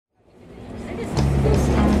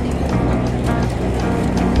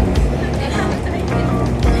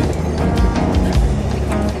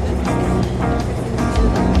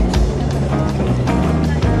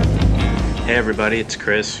everybody, it's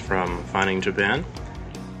Chris from Finding Japan.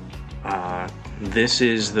 This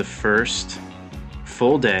is the first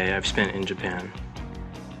full day I've spent in Japan,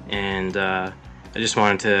 and I just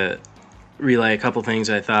wanted to relay a couple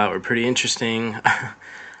things I thought were pretty interesting.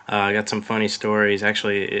 I got some funny stories.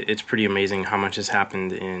 Actually, it's pretty amazing how much has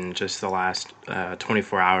happened in just the last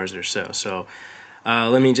 24 hours or so. So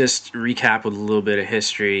let me just recap with a little bit of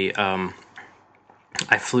history.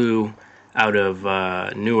 I flew out of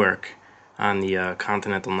Newark on the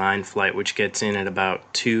Continental 9 flight, which gets in at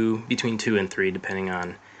about between 2 and 3, depending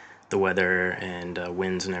on the weather and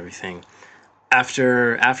winds and everything.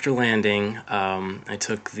 After landing, I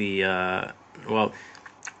took the while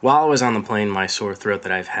I was on the plane, my sore throat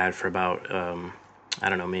that I've had for about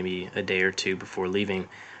maybe a day or two before leaving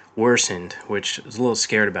worsened, which I was a little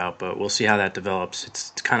scared about, but we'll see how that develops. It's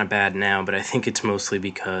kind of bad now, but I think it's mostly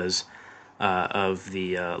because of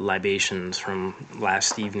the libations from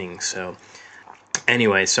last evening. So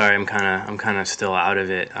anyway, sorry, I'm kind of still out of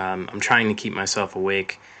it. I'm trying to keep myself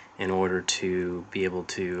awake in order to be able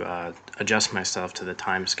to adjust myself to the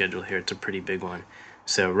time schedule here. It's a pretty big one.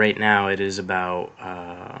 So right now it is about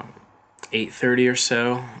 8:30 or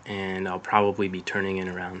so, and I'll probably be turning in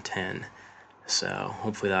around 10. So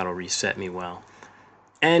hopefully that'll reset me well.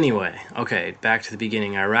 Anyway, okay, back to the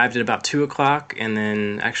beginning. I arrived at about 2 o'clock, and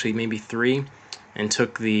then actually maybe 3, and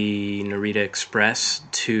took the Narita Express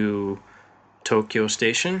to Tokyo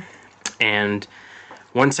Station. And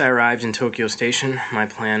once I arrived in Tokyo Station, my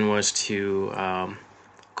plan was to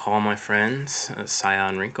call my friends, Saya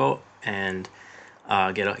and Rinko, and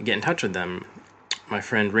get in touch with them. My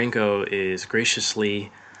friend Rinko is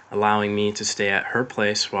graciously allowing me to stay at her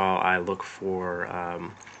place while I look for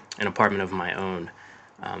an apartment of my own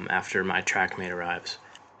after my trackmate arrives.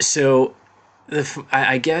 So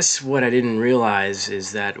I guess what I didn't realize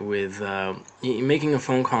is that with making a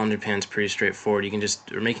phone call in Japan is pretty straightforward.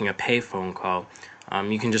 Or making a pay phone call,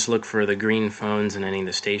 you can just look for the green phones in any of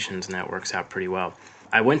the stations, and that works out pretty well.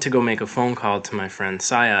 I went to go make a phone call to my friend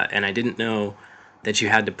Saya, and I didn't know that you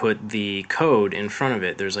had to put the code in front of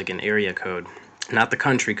it. There's like an area code, not the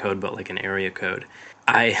country code, but like an area code.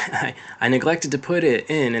 I neglected to put it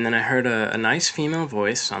in, and then I heard a nice female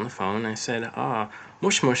voice on the phone. I said,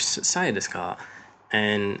 moshi moshi Saya desu ka?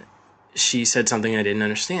 And she said something I didn't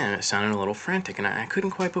understand. It sounded a little frantic, and I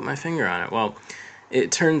couldn't quite put my finger on it. Well,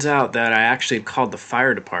 it turns out that I actually called the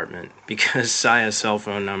fire department because Saya's cell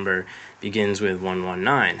phone number begins with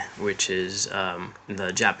 119, which is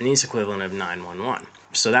the Japanese equivalent of 911.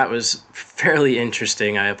 So that was fairly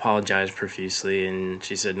interesting. I apologized profusely, and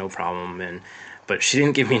she said no problem. But she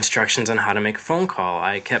didn't give me instructions on how to make a phone call.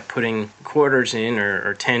 I kept putting quarters in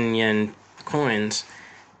or 10 yen coins,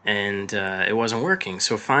 and it wasn't working.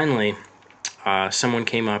 So finally, someone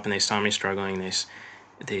came up and they saw me struggling.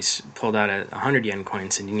 They pulled out a 100 yen coin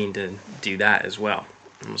and said, you need to do that as well.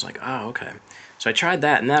 And I was like, oh, okay. So I tried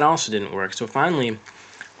that, and that also didn't work. So finally,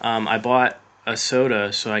 I bought a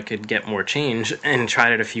soda so I could get more change and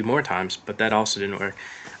tried it a few more times, but that also didn't work.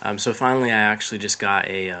 So finally, I actually just got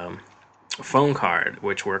a phone card,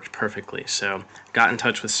 which worked perfectly. So got in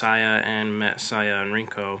touch with Saya and met Saya and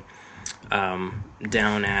Rinko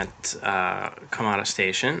down at Kamada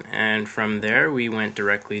Station, and from there we went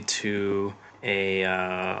directly to a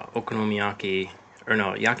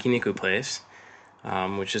yakiniku place,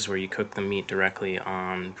 which is where you cook the meat directly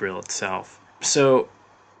on grill itself. So,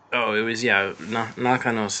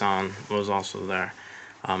 Nakano-san was also there,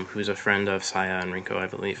 who's a friend of Saya and Rinko, I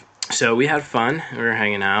believe. So we had fun, we were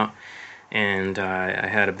hanging out, and I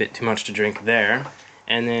had a bit too much to drink there.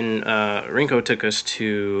 And then Rinko took us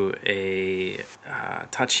to a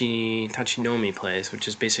tachinomi place, which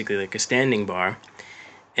is basically like a standing bar,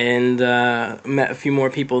 and met a few more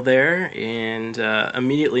people there, and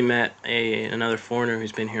immediately met another foreigner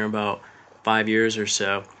who's been here about 5 years or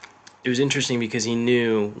so. It was interesting because he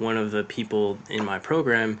knew one of the people in my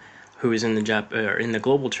program who was in the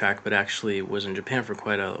global track, but actually was in Japan for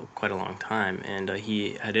quite a long time, and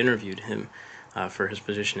he had interviewed him for his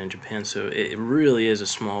position in Japan. So it really is a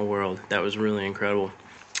small world. That was really incredible,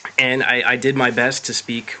 and I did my best to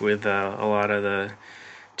speak with a lot of the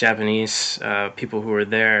Japanese people who were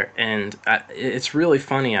there, and it's really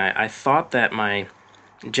funny. I thought that my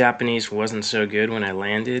Japanese wasn't so good when I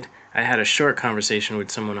landed. I had a short conversation with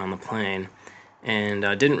someone on the plane, and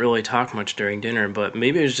didn't really talk much during dinner, but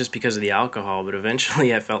maybe it was just because of the alcohol, but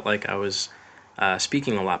eventually I felt like I was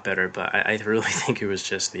speaking a lot better, but I really think it was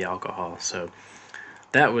just the alcohol. So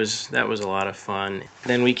that was a lot of fun.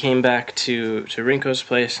 Then we came back to Rinko's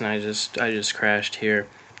place, and I just crashed here.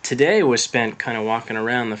 Today was spent kind of walking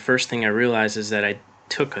around. The first thing I realized is that I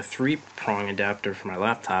took a 3-prong adapter for my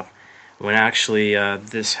laptop when actually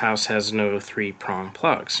this house has no 3-prong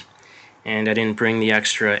plugs. And I didn't bring the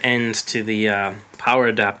extra ends to the power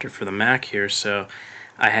adapter for the Mac here, so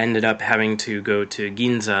I ended up having to go to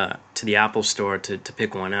Ginza, to the Apple store, to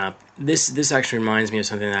pick one up. This actually reminds me of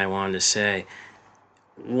something that I wanted to say.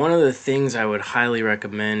 One of the things I would highly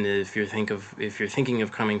recommend if you're thinking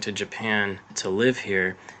of coming to Japan to live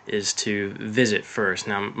here is to visit first.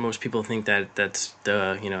 Now, most people think that that's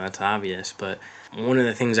obvious, but one of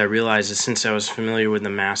the things I realized is since I was familiar with the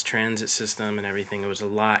mass transit system and everything, it was a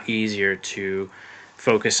lot easier to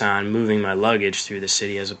focus on moving my luggage through the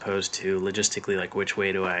city as opposed to logistically, like, which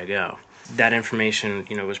way do I go? That information,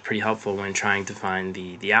 was pretty helpful when trying to find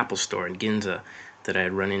the Apple store in Ginza that I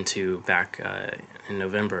had run into back in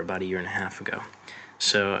November, about a year and a half ago.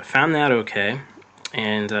 So I found that okay,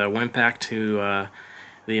 and went back to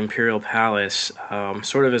the Imperial Palace,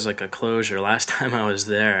 sort of as like a closure. Last time I was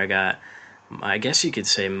there, I guess you could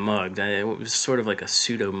say, mugged. It was sort of like a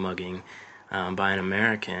pseudo-mugging by an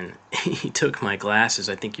American. He took my glasses.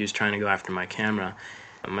 I think he was trying to go after my camera.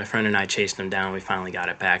 My friend and I chased him down. We finally got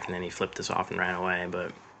it back, and then he flipped us off and ran away,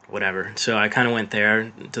 but whatever. So I kind of went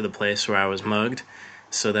there to the place where I was mugged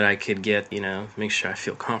so that I could make sure I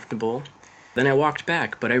feel comfortable. Then I walked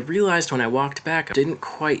back, but I realized when I walked back, I didn't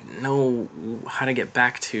quite know how to get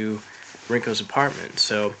back to Rinko's apartment.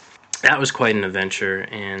 So that was quite an adventure,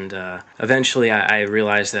 and eventually I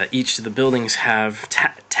realized that each of the buildings have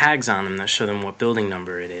tags on them that show them what building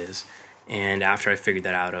number it is. And after I figured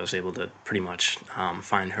that out, I was able to pretty much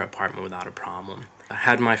find her apartment without a problem. I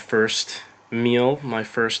had my first meal, my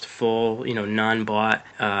first full, non-bought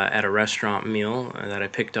at a restaurant meal that I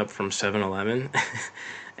picked up from 7-Eleven.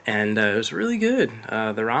 And it was really good.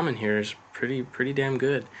 The ramen here is pretty damn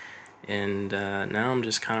good. And now I'm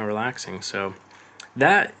just kind of relaxing. So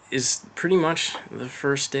that is pretty much the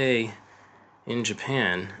first day in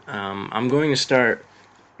Japan. I'm going to start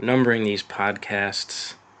numbering these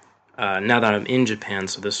podcasts now that I'm in Japan,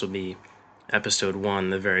 so this will be episode 1,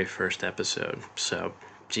 the very first episode. So,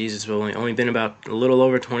 it's only been about a little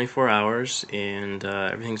over 24 hours, and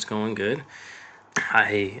everything's going good.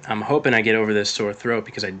 I'm hoping I get over this sore throat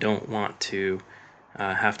because I don't want to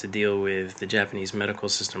have to deal with the Japanese medical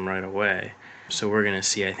system right away. So we're going to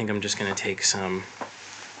see. I think I'm just going to take some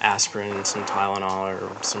aspirin, some Tylenol,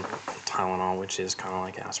 or some Tylenol, which is kind of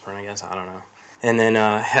like aspirin, I guess. I don't know. And then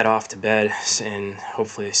head off to bed and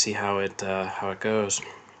hopefully see how it goes.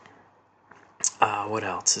 What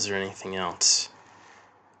else? Is there anything else?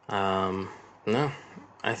 No.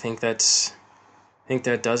 I think that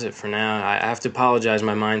does it for now. I have to apologize.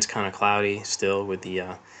 My mind's kind of cloudy still with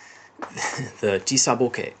the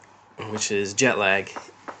jisaboke, which is jet lag,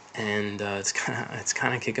 and it's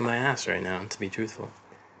kind of kicking my ass right now, to be truthful.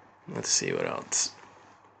 Let's see what else.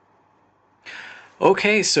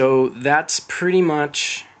 Okay, so that's pretty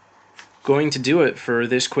much going to do it for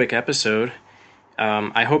this quick episode.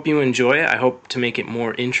 I hope you enjoy it. I hope to make it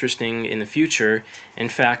more interesting in the future. In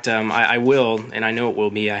fact, I will, and I know it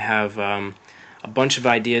will be. I have a bunch of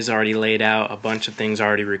ideas already laid out, a bunch of things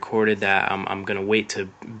already recorded that I'm going to wait to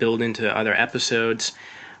build into other episodes.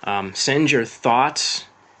 Send your thoughts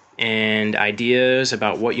and ideas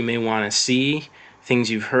about what you may want to see,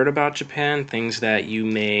 things you've heard about Japan, things that you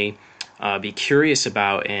may be curious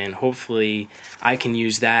about, and hopefully I can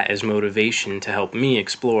use that as motivation to help me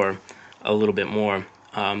explore a little bit more.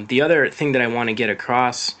 The other thing that I want to get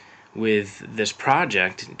across with this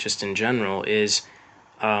project, just in general, is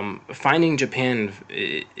finding Japan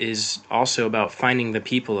is also about finding the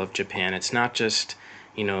people of Japan. It's not just,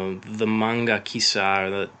 the manga kisa,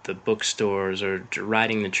 or the bookstores, or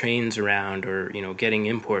riding the trains around, or, getting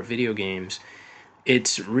import video games.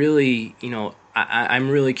 It's really,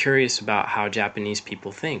 I'm really curious about how Japanese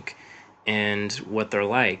people think and what they're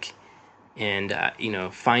like, and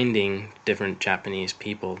finding different Japanese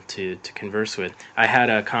people to converse with. I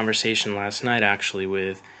had a conversation last night actually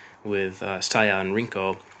with Saya and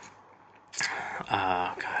Rinko.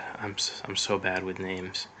 God, I'm so bad with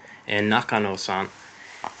names. And Nakano-san.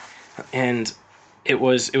 And it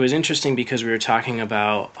was interesting because we were talking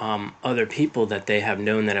about other people that they have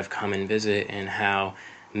known that have come and visit, and how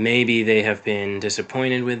maybe they have been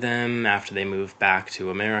disappointed with them after they moved back to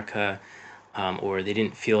America, or they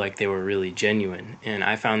didn't feel like they were really genuine. And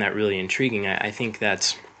I found that really intriguing. I think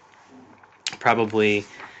that's probably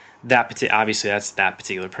obviously that's that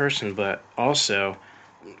particular person, but also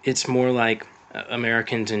it's more like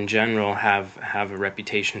Americans in general have a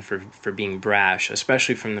reputation for being brash,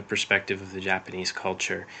 especially from the perspective of the Japanese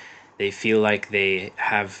culture. They feel like they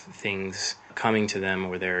have things coming to them,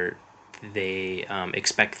 or they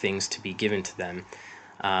expect things to be given to them.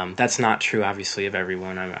 That's not true, obviously, of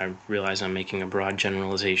everyone. I realize I'm making a broad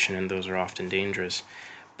generalization, and those are often dangerous.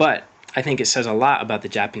 But I think it says a lot about the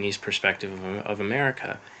Japanese perspective of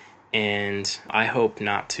America, and I hope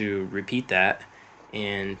not to repeat that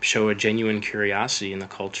and show a genuine curiosity in the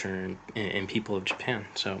culture and people of Japan.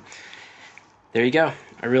 So there you go.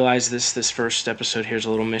 I realize this first episode here is a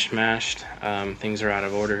little mishmashed. Things are out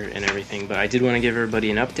of order and everything, but I did want to give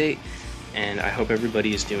everybody an update, and I hope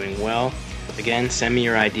everybody is doing well. Again, send me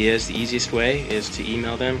your ideas. The easiest way is to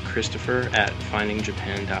email them,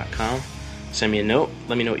 Christopher@findingjapan.com. Send me a note.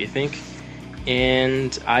 Let me know what you think.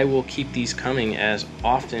 And I will keep these coming as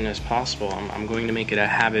often as possible. I'm going to make it a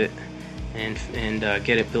habit and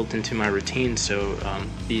get it built into my routine so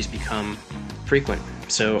these become frequent.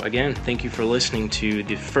 So again, thank you for listening to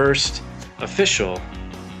the first official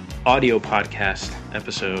audio podcast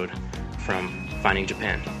episode from Finding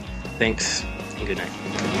Japan. Thanks and good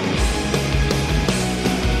night.